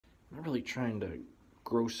I'm not really trying to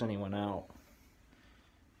gross anyone out.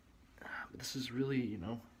 But this is really,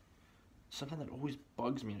 something that always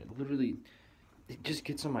bugs me. It just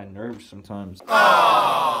gets on my nerves sometimes. And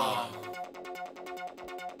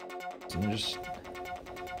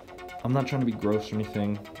I'm not trying to be gross or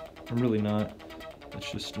anything. I'm really not.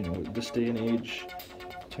 It's just, this day and age,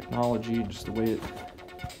 technology, just the way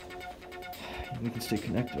we can stay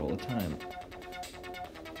connected all the time.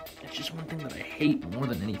 It's just one thing that I hate more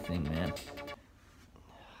than anything, man.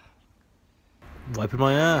 Wiping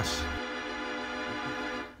my ass.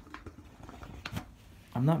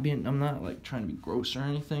 I'm not like trying to be gross or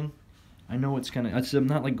anything. I know it's kind of, I'm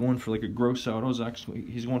not like going for like a gross out.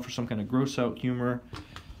 He's going for some kind of gross out humor.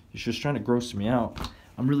 He's just trying to gross me out.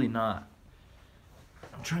 I'm really not.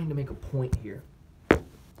 I'm trying to make a point here. Damn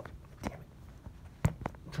it.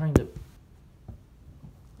 I'm trying to,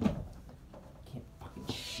 can't fucking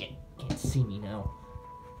shit. Can't see me now.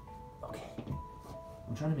 Okay.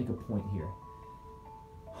 I'm trying to make a point here.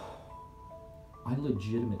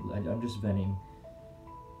 I'm just venting.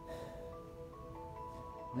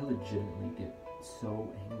 I legitimately get so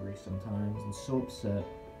angry sometimes and so upset.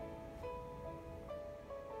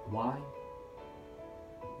 Why?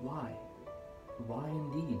 Why? Why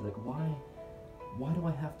indeed? Like, why do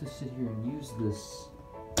I have to sit here and use this?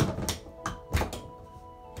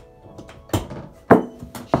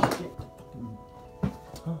 Shit.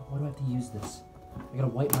 Why do I have to use this? I gotta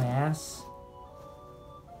wipe my ass?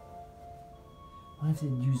 Why do I have to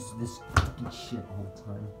use this fucking shit all the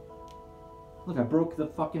time? Look, I broke the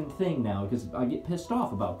fucking thing now because I get pissed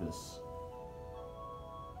off about this.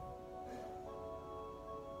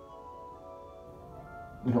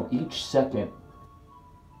 Each second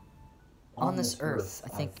on this earth, I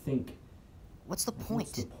think, what's the point?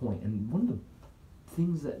 What's the point? And one of the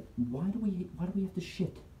things that, why do we have to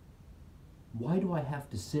shit? Why do I have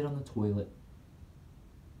to sit on the toilet?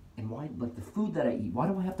 And why, like the food that I eat, why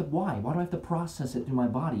do I have to process it through my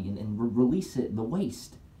body and release it in the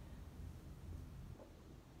waste?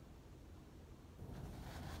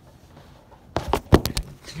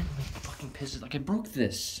 Pisses. Like, I broke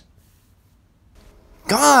this.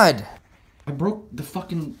 God! I broke the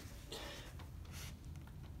fucking...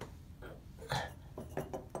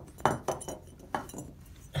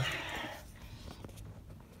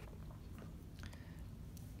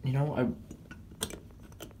 I...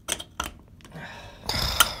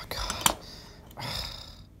 Oh, God.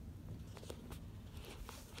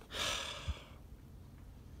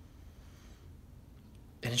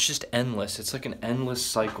 And it's just endless. It's like an endless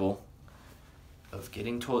cycle of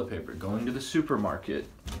getting toilet paper, going to the supermarket,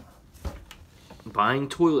 buying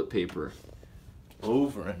toilet paper,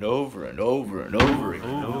 over and over and over and over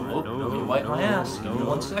again. Let me wipe my ass. Give me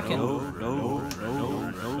 1 second.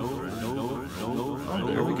 Oh,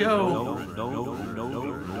 there we go.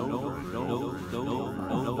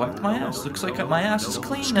 Wipe my ass. Looks like my ass is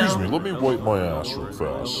clean now. Excuse me, let me wipe my ass real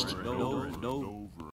fast.